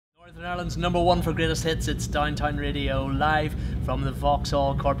Northern Ireland's #1 for greatest hits. It's Downtown Radio live from the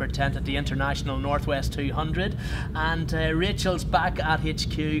Vauxhall corporate tent at the International Northwest 200, and Rachel's back at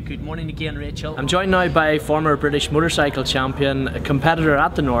HQ. Good morning again, Rachel. I'm joined now by former British motorcycle champion, a competitor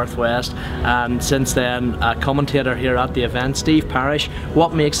at the Northwest, and since then a commentator here at the event, Steve Parrish.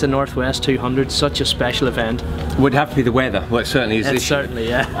 What makes the Northwest 200 such a special event? Would have to be the weather. Well, it certainly is. It's certainly,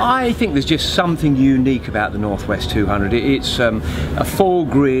 yeah. I think there's just something unique about the Northwest 200. It's a full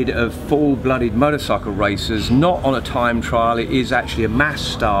grid of full-blooded motorcycle racers, not on a time trial. It is actually a mass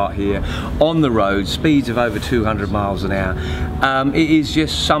start here on the road, speeds of over 200 miles an hour. It is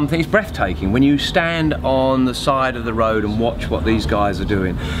just something, it's breathtaking when you stand on the side of the road and watch what these guys are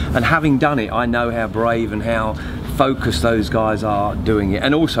doing. And having done it, I know how brave and how focused those guys are doing it,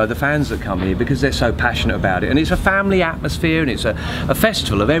 and also the fans that come here because they're so passionate about it. And it's a family atmosphere, and it's a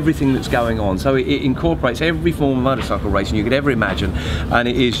festival of everything that's going on, so it incorporates every form of motorcycle racing you could ever imagine, and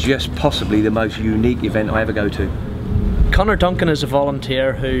it is just possibly the most unique event I ever go to. Connor Duncan is a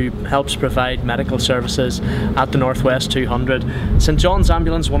volunteer who helps provide medical services at the Northwest 200. St John's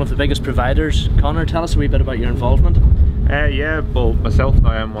Ambulance, one of the biggest providers. Connor, tell us a wee bit about your involvement. Yeah, well, myself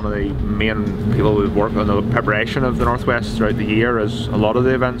now, I'm one of the main people who work on the preparation of the Northwest throughout the year as a lot of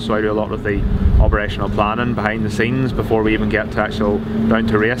the events, so I do a lot of the operational planning behind the scenes before we even get to down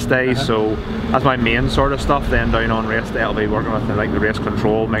to race day. So that's my main sort of stuff. Then down on race day I'll be working with like the race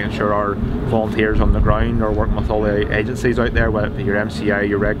control, making sure our volunteers on the ground are working with all the agencies out there, whether it be your MCI,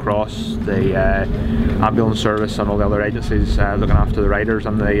 your Red Cross, the ambulance service, and all the other agencies looking after the riders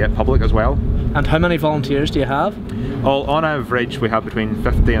and the public as well. And how many volunteers do you have? Well, on average we have between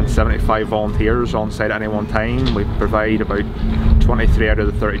 50 and 75 volunteers on site at any one time. We provide about 23 out of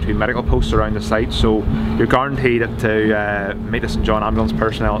the 32 medical posts around the site, so you're guaranteed to meet the St John Ambulance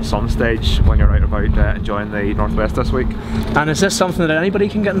personnel at some stage when you're out about enjoying the Northwest this week. And is this something that anybody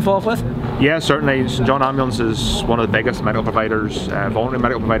can get involved with? Yeah, certainly. St John Ambulance is one of the biggest medical providers, voluntary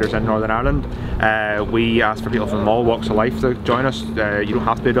medical providers in Northern Ireland. We ask for people from all walks of life to join us. You don't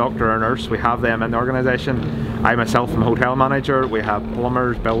have to be a doctor or a nurse, we have them in the organisation. I myself am a hotel manager, we have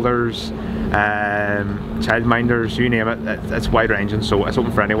plumbers, builders, childminders, you name it. It's wide ranging, so it's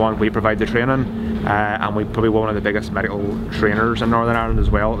open for anyone. We provide the training, and we're probably one of the biggest medical trainers in Northern Ireland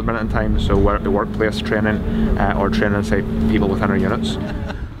as well at the minute in time, so whether it be workplace training or training, say, people within our units.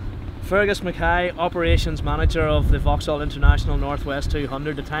 Fergus Mackay, Operations Manager of the Vauxhall International Northwest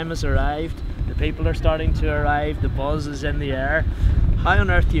 200. The time has arrived, the people are starting to arrive, the buzz is in the air. How on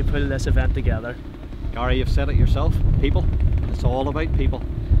earth do you pull this event together? Gary, you've said it yourself, people. It's all about people.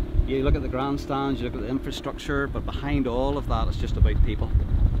 You look at the grandstands, you look at the infrastructure, but behind all of that it's just about people.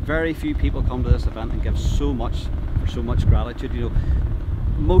 Very few people come to this event and give so much for so much gratitude. You know,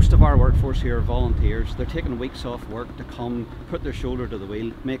 most of our workforce here are volunteers. They're taking weeks off work to come, put their shoulder to the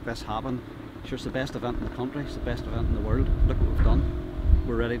wheel, make this happen. Sure, it's the best event in the country, it's the best event in the world. Look what we've done.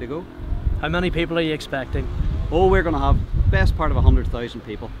 We're ready to go. How many people are you expecting? Oh, we're going to have best part of 100,000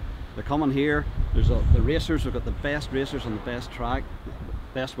 people. They're coming here. There's the racers. We've got the best racers on the best track,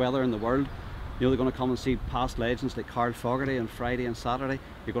 best weather in the world. You know, they're going to come and see past legends like Carl Fogarty on Friday and Saturday.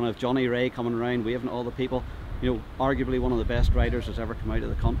 You're going to have Johnny Ray coming around waving at all the people. You know, arguably one of the best riders that's ever come out of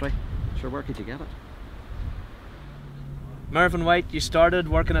the country. Sure, where could you get it? Mervyn White, you started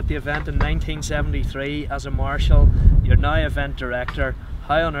working at the event in 1973 as a marshal. You're now event director.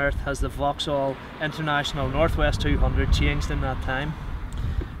 How on earth has the Vauxhall International Northwest 200 changed in that time?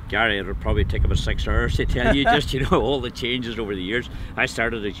 Gary, it'll probably take about 6 hours to tell you just, you know, all the changes over the years. I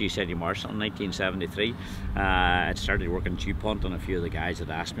started as GCD Marshal in 1973. I started working DuPont and a few of the guys had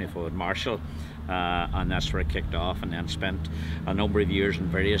asked me if I would marshal, and that's where it kicked off, and then spent a number of years in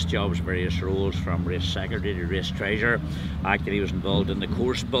various jobs, various roles, from race secretary to race treasurer. Actually was involved in the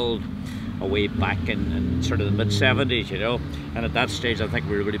course build way back in sort of the mid-70s, you know, and at that stage I think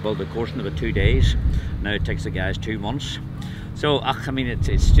we were able to build the course in about 2 days. Now it takes the guys 2 months. So, I mean,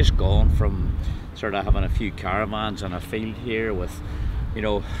 it's just gone from sort of having a few caravans on a field here with, you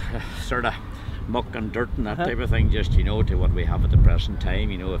know, sort of muck and dirt and that type of thing, just, you know, to what we have at the present time.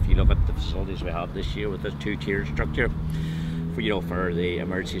 You know, if you look at the facilities we have this year with this 2-tiered structure, for, you know, for the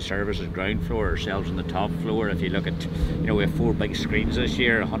emergency services ground floor, ourselves on the top floor. If you look at, you know, we have 4 big screens this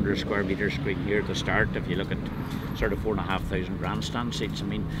year, 100 square metre screen here at the start. If you look at sort of 4,500 grandstand seats, I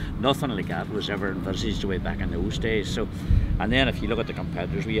mean, nothing like that was ever envisaged way back in those days. So, and then if you look at the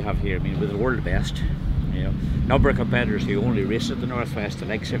competitors we have here, I mean, we're the world best. You know, number of competitors who only race at the Northwest, the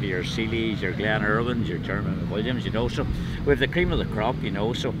likes of your Sealeys, your Glen Irwins, your German Williams, you know. So we have the cream of the crop, you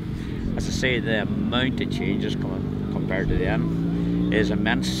know. So, as I say, the amount of changes compared to then is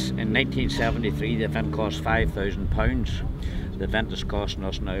immense. In 1973 the event cost £5,000. The event is costing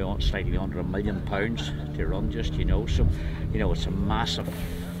us now slightly under £1 million to run, just, you know, so, you know, it's a massive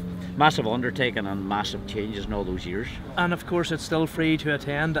undertaking and massive changes in all those years. And of course it's still free to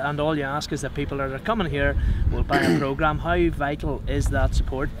attend, and all you ask is that people that are coming here will buy a programme. How vital is that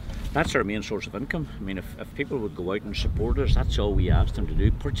support? That's our main source of income. I mean, if people would go out and support us, that's all we ask them to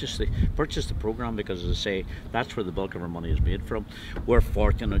do. Purchase the programme, because, as I say, that's where the bulk of our money is made from. We're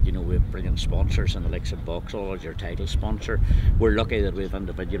fortunate, you know, we have brilliant sponsors in the likes of Vauxhall as your title sponsor. We're lucky that we have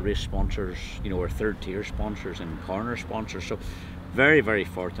individual race sponsors, you know, our third tier sponsors and corner sponsors. So very, very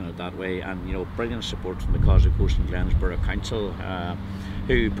fortunate that way, and, you know, brilliant support from the Causeway Coast and Glensborough Council,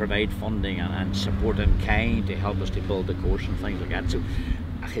 who provide funding and support in kind to help us to build the course and things like that. So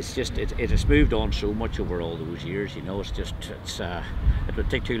it's just, it has moved on so much over all those years, you know. It would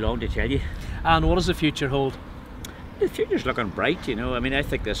take too long to tell you. And what does the future hold? The future's looking bright, you know. I mean, I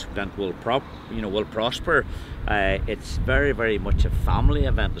think this event will prosper. It's very, very much a family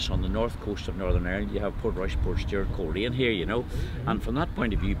event. It's on the north coast of Northern Ireland. You have Portrush, Portstewart, Coleraine here, you know, and from that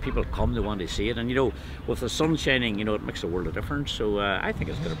point of view, people come, they want to see it, and, you know, with the sun shining, you know, it makes a world of difference. So I think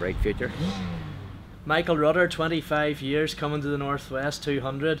it's got a bright future. Michael Rudder, 25 years coming to the Northwest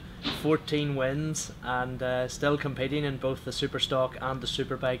 200, 14 wins, and still competing in both the Superstock and the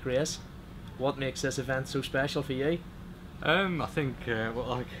Superbike race. What makes this event so special for you? I think, well,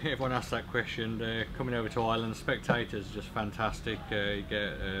 like everyone asks that question, coming over to Ireland, spectators just fantastic. You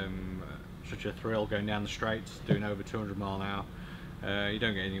get such a thrill going down the straights, doing over 200 mile an hour. You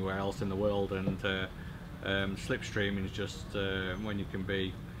don't get anywhere else in the world, and slipstreaming is just when you can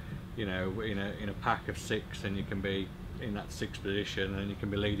be, you know, in a pack of 6, and you can be in that 6th position, and you can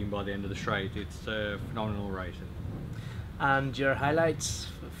be leading by the end of the straight. It's phenomenal racing. And your highlights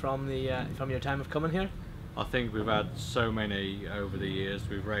from your time of coming here? I think we've had so many over the years.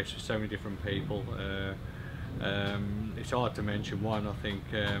 We've raced with so many different people. It's hard to mention one. I think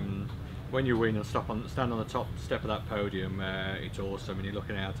when you win and stand on the top step of that podium, it's awesome. And you're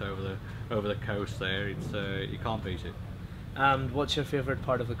looking out over the coast there. You can't beat it. And what's your favourite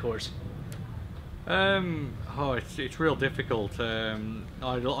part of the course? It's real difficult. I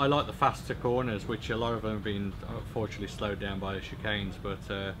like the faster corners, which a lot of them have been unfortunately slowed down by the chicanes.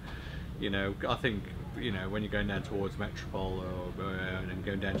 But you know, I think, you know, when you're going down towards Metropole and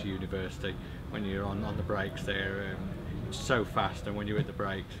going down to University, when you're on the brakes there, it's so fast, and when you hit the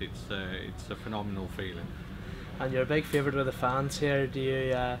brakes, it's a phenomenal feeling. And you're a big favourite with the fans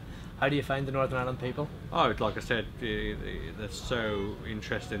here. How do you find the Northern Ireland people? Oh, like I said, they're so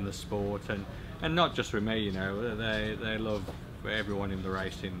interested in the sport, and not just with me, you know. They love everyone in the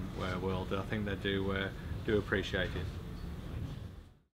racing world. I think they do appreciate it.